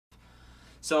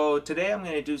So today I'm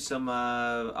going to do some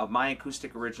of my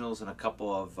acoustic originals and a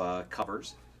couple of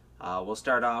covers. We'll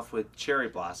start off with Cherry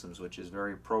Blossoms, which is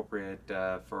very appropriate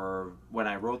for when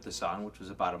I wrote the song, which was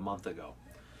about a month ago.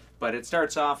 But it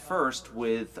starts off first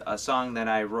with a song that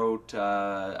I wrote,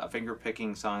 a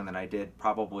finger-picking song that I did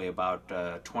probably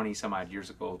about 20 some odd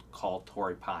years ago called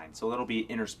Torrey Pine. So it'll be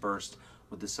interspersed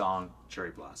with the song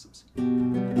Cherry Blossoms.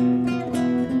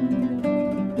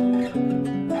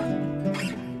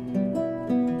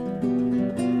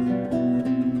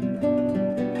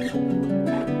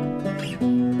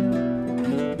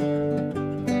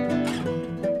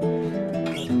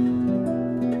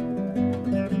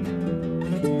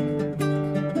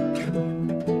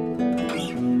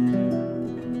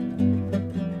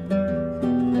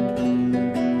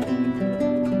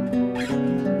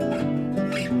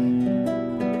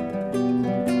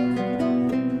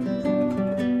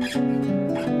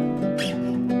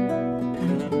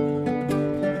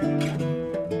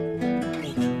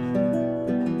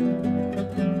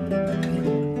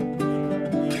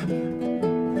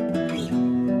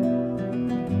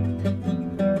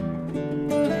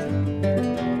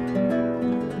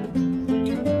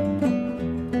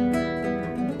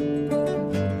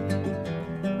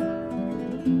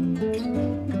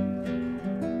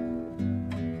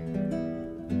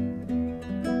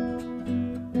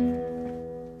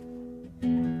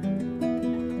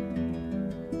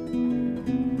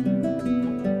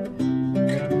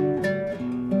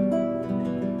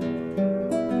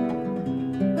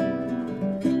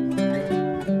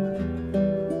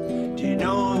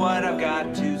 What I've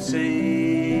got to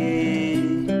say.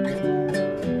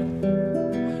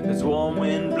 There's warm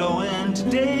wind blowing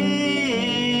today.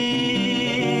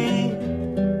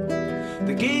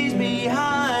 The gaze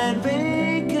behind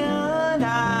vacant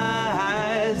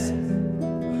eyes.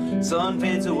 Sun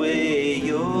fades away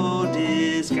your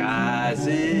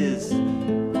disguises.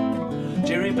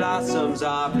 Cherry blossoms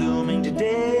are blooming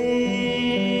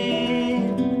today.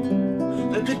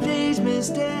 Let the day's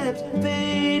missteps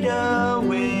fade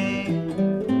away.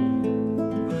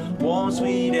 Warm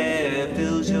sweet air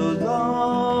fills your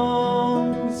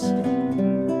lungs.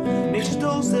 Nature's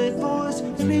dulcet voice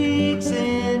speaks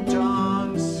in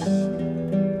tongues.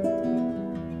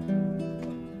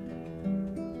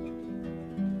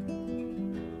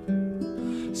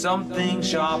 Something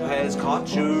sharp has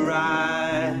caught your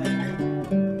eye,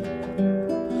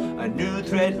 a new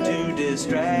threat to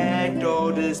distract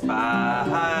or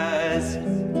despise.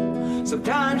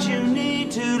 Sometimes you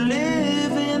need to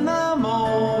live in the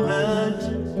moment,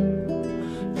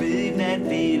 feeling that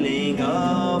feeling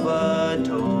of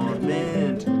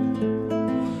atonement.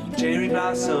 Cherry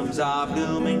blossoms are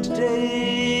blooming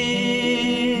today.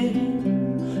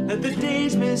 Let the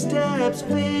day's missteps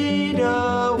fade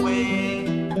away.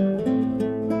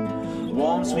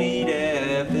 Warm sweet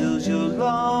air fills your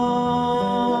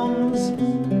lungs.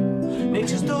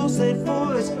 Nature's dulcet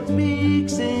voice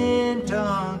speaks in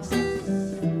tongues.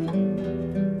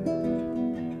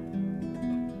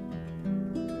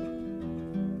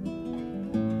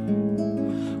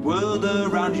 World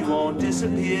around you won't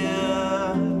disappear.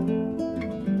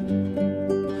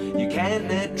 You can't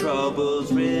let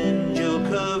troubles rend your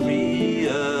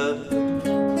career.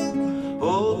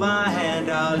 Hold my hand,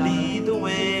 I'll lead the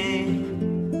way.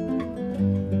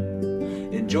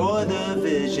 Enjoy the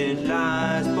vision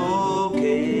lies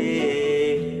bouquet.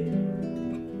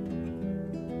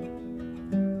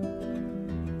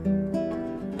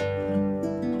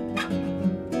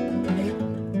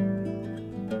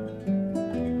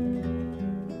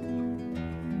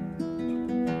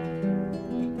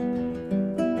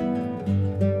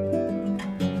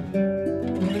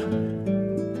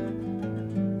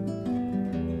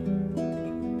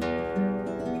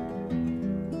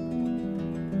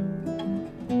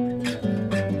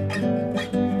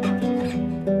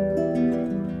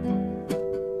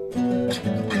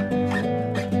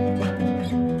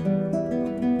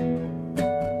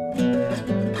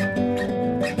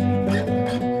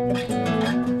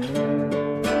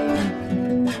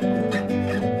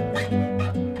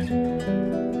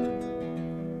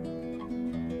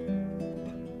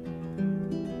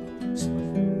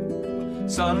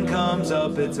 Sun comes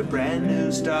up, it's a brand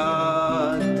new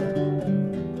start.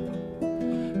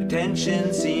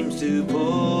 Tension seems to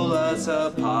pull us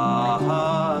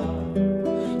apart.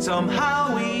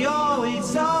 Somehow we always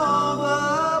solve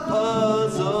a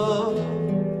puzzle.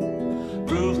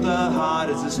 Proof the heart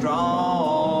is a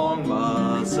strong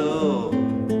muscle.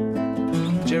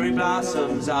 Cherry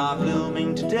blossoms are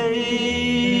blooming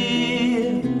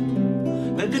today.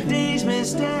 Let the day's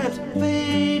missteps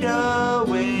fade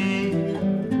away.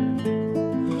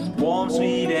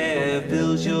 sweet air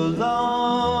fills your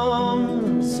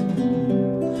lungs.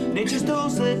 Nature's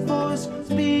dulcet voice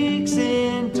speaks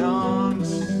in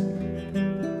tongues.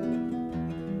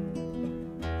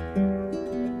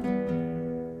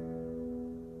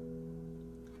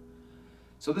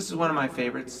 So this is one of my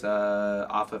favorites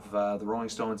off of the Rolling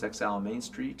Stones' Exile on Main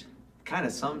Street. Kind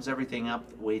of sums everything up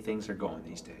the way things are going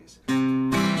these days.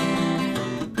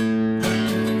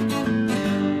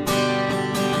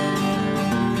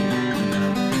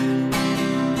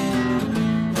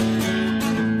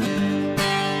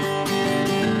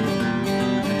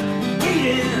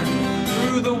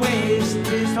 Through the waste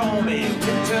is stormy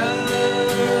winter,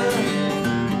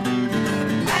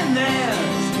 and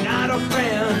there's not a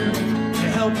friend to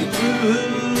help you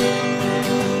through.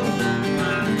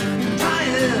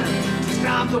 Trying to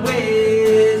stop the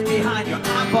waves behind your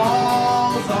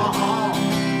eyeballs.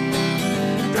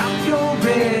 Drop your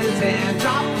reds and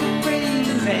drop the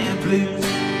greens and blues.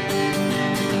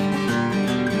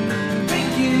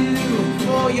 Thank you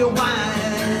for your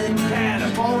wine,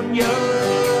 California.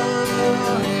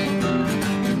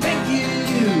 Thank you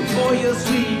for your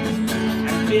sweet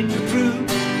and bitter fruit.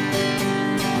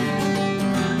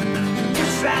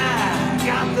 Yes, I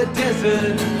got the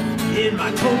desert in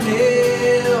my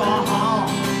toenail,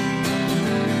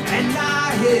 and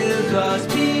I hear the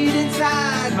speed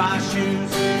inside my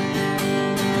shoes.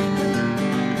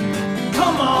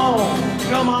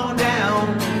 Come on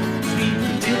down, sweet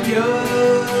Virginia.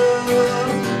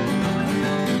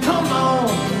 Come on,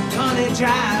 honey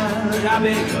child, I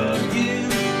beg of you.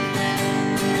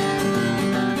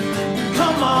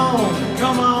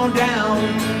 Come on down,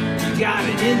 you got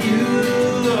it in you.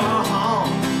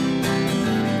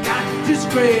 Got to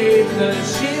scrape the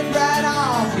shit right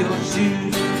off your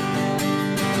shoes.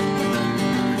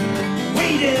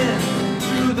 Wading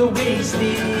through the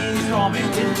wasting stormy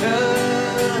winter,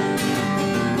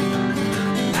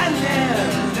 and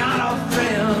there's not a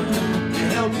friend to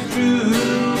help you through.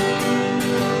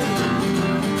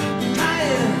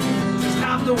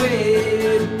 The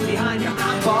wave behind your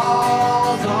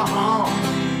eyeballs,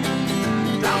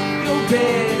 drop your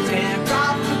reds and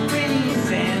drop the greens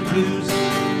and blues.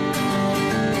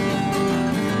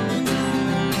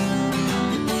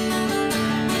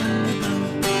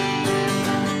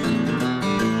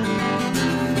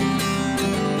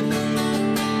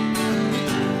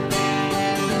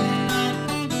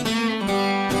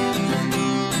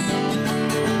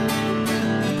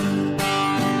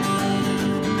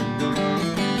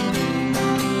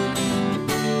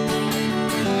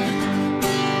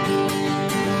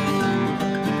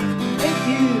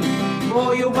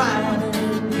 For your wine,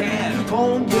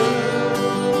 California.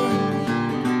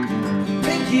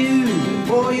 Thank you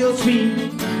for your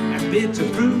sweet and bitter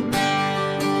fruit.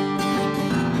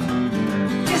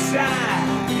 Yes, I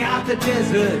got the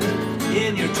desert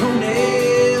in your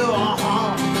toenail,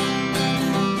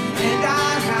 and I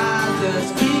got the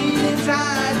speed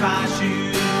inside my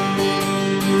shoes.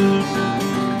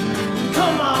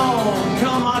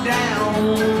 Come on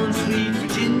down, sweet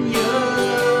Virginia.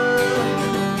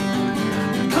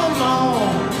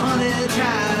 Honey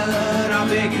child, I'm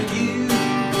begging you.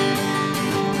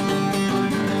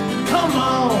 Come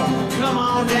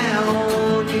on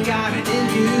down, you got it in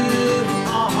you.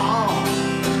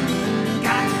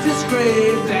 Got to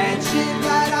scrape that shit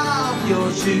right off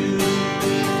your shoes.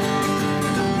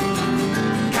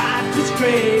 Got to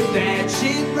scrape that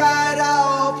shit right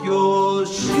off your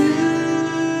shoes.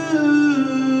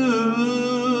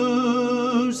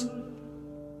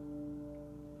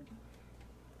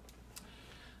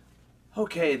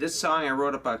 Okay, this song I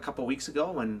wrote up a couple weeks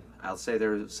ago when I'll say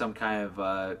there was some kind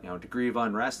of degree of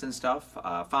unrest and stuff.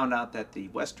 Found out that the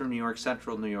Western New York,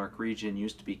 Central New York region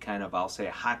used to be kind of, I'll say,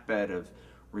 a hotbed of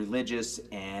religious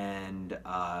and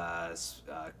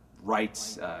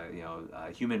rights,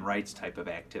 human rights type of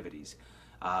activities.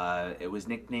 It was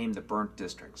nicknamed the Burnt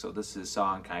District, so this is a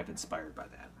song kind of inspired by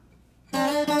that.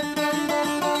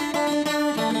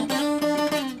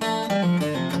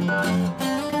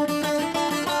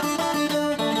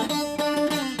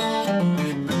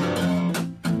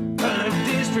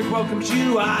 Welcomes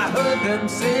you, I heard them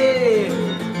say.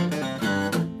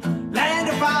 Land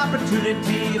of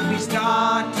opportunity if we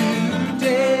start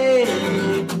today.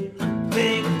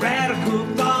 Think radical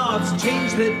thoughts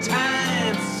change the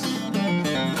times.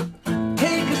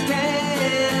 Take a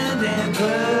stand and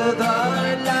blur the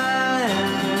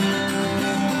lines.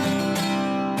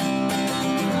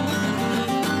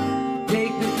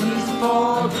 Take the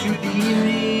peaceful to the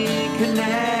Erie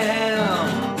Canal.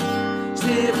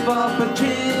 Slip up a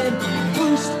trip,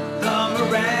 boost the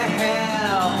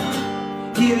morale.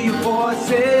 Hear your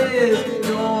voices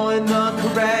join the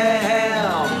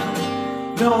corral.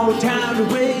 No time to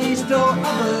waste or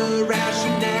other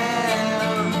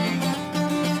rationale.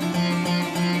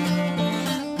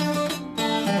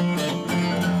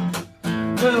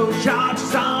 No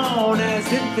charges on as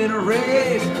if in a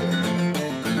race.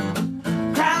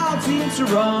 Crowd seems to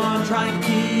run, trying to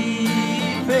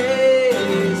keep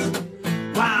pace,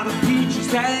 while the peachy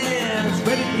stands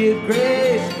ready to give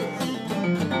grace.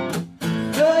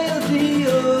 They'll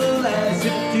deal as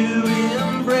if to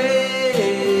embrace.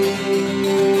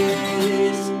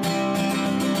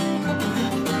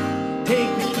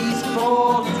 Take the East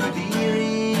Fork through the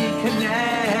Erie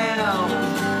Canal.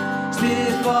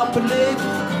 Stiff up a lip,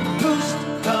 boost,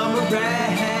 come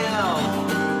around.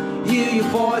 Hear your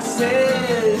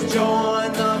voices, join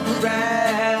the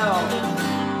corral.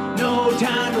 No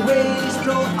time to waste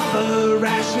or other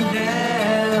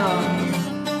rationale.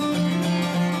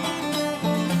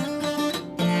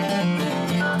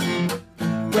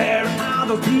 Where are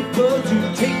those people to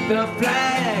take the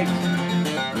flag?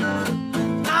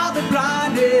 Are they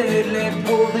blinded, left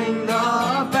holding the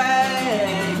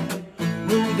bag?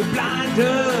 Move the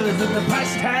blinders and the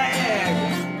price tag.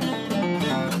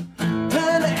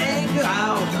 Turn the anchor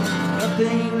out,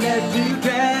 nothing left to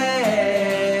drag.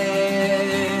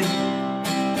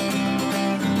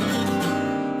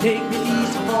 Take the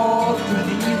East Fork through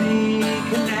the Erie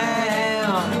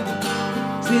Canal.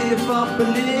 Stiff up a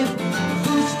lip,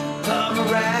 boost, come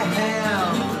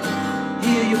around.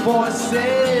 Hear your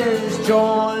voices,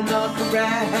 join the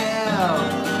corral.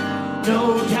 No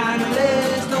time to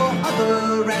waste, no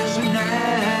other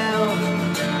rationale.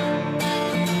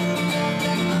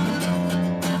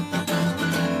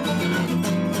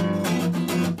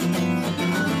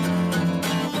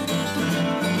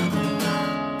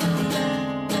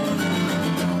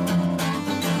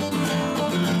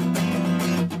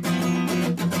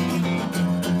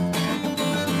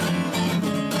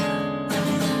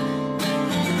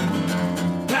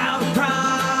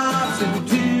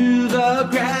 Into the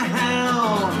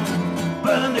ground,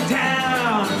 burn the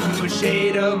town to a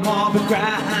shade of marble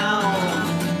ground.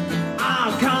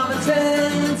 Our common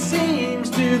sense seems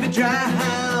to be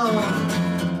drowned.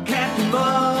 Captain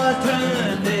must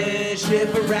turn this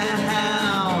ship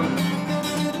around.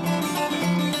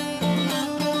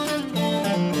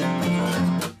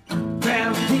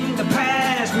 Drafting the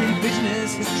past,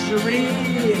 revisionist history.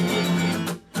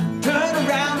 Turn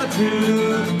around the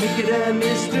truth, make it a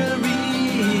mystery.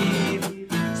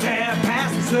 Stare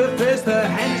past the surface, the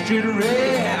hands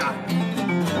jittery.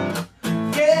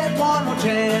 Get one more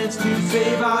chance to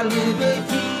save our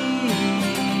liberty.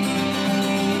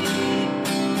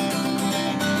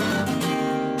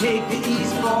 Take the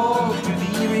East Fork to the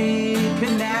Erie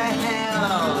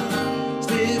Canal.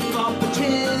 Stiff up a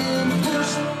chin,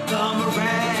 push, come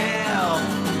around.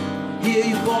 Hear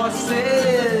your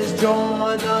voices,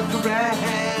 join the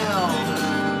corral.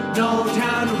 No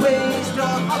time to waste or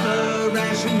other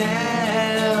rationale.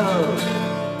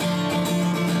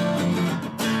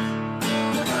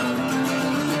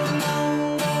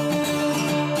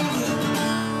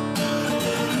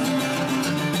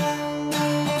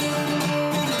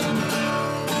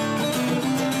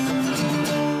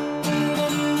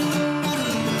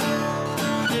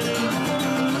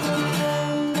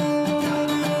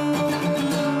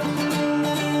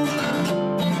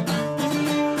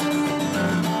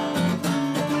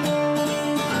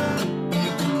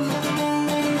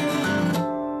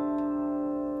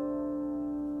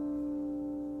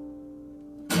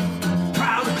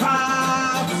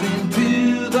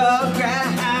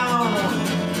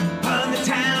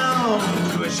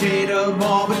 Shade of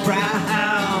marble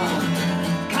brown.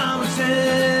 Common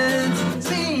sense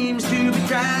seems to be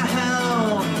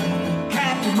drowned.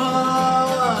 Captain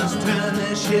must turn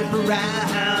the ship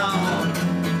around.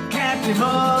 Captain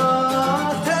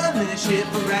must turn the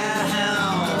ship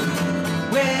around.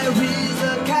 Where is